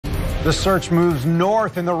The search moves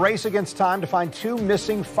north in the race against time to find two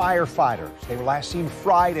missing firefighters. They were last seen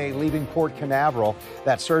Friday leaving Port Canaveral.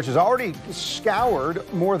 That search has already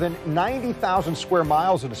scoured more than 90,000 square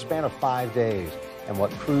miles in a span of 5 days. And what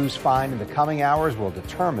crews find in the coming hours will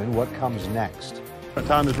determine what comes next.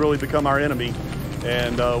 Time has really become our enemy,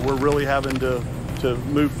 and we're really having to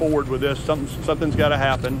move forward with this. Something's got to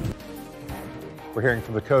happen. We're hearing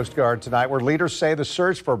from the Coast Guard tonight, where leaders say the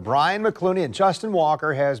search for Brian McClooney and Justin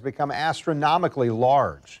Walker has become astronomically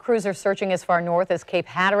large. Crews are searching as far north as Cape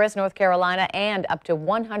Hatteras, North Carolina, and up to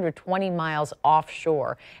 120 miles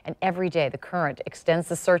offshore. And every day the current extends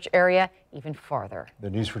the search area even farther. The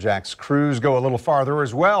News4JAX crews go a little farther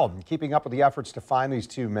as well, keeping up with the efforts to find these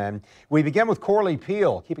two men. We begin with Corley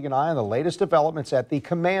Peel, keeping an eye on the latest developments at the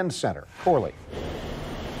command center. Corley.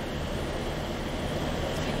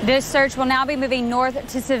 This search will now be moving north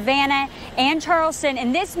to Savannah and Charleston,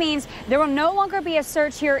 and this means there will no longer be a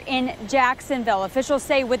search here in Jacksonville. Officials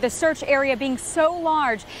say with the search area being so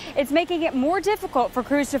large, it's making it more difficult for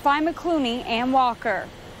crews to find McClooney and Walker.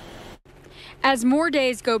 As more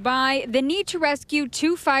days go by, the need to rescue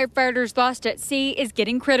two firefighters lost at sea is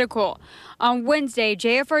getting critical. On Wednesday,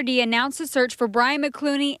 JFRD announced the search for Brian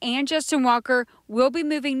McClooney and Justin Walker will be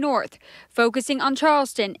moving north, focusing on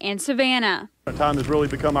Charleston and Savannah. Time has really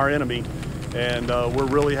become our enemy, and we're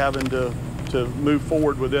really having to move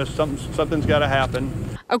forward with this. Something's got to happen.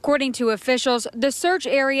 According to officials, the search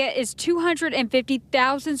area is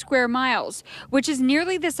 250,000 square miles, which is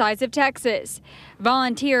nearly the size of Texas.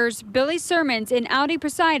 Volunteers Billy Sermons and Audi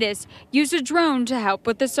Poseidas used a drone to help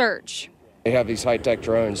with the search. They have these high-tech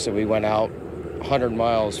drones, so we went out 100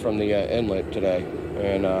 miles from the inlet today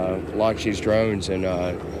and launched these drones and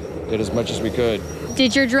did as much as we could.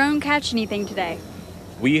 Did your drone catch anything today?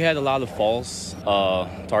 We had a lot of false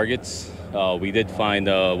targets. We did find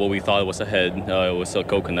what we thought was a head. It was a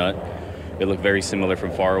coconut. It looked very similar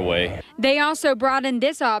from far away. They also brought in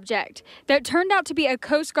this object that turned out to be a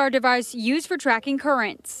Coast Guard device used for tracking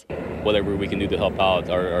currents. Whatever we can do to help out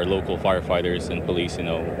our local firefighters and police,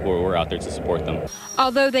 we're out there to support them.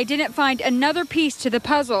 Although they didn't find another piece to the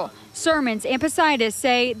puzzle, Sermons and Poseidas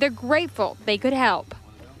say they're grateful they could help.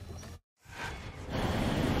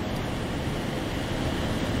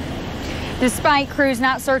 Despite crews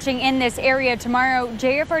not searching in this area tomorrow,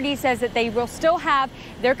 JFRD says that they will still have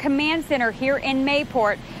their command center here in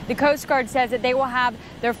Mayport. The Coast Guard says that they will have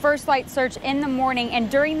their first light search in the morning, and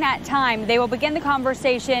during that time, they will begin the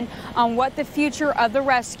conversation on what the future of the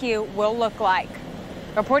rescue will look like.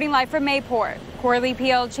 Reporting live from Mayport, Corley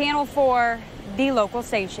Peel, Channel 4, the local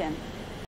station.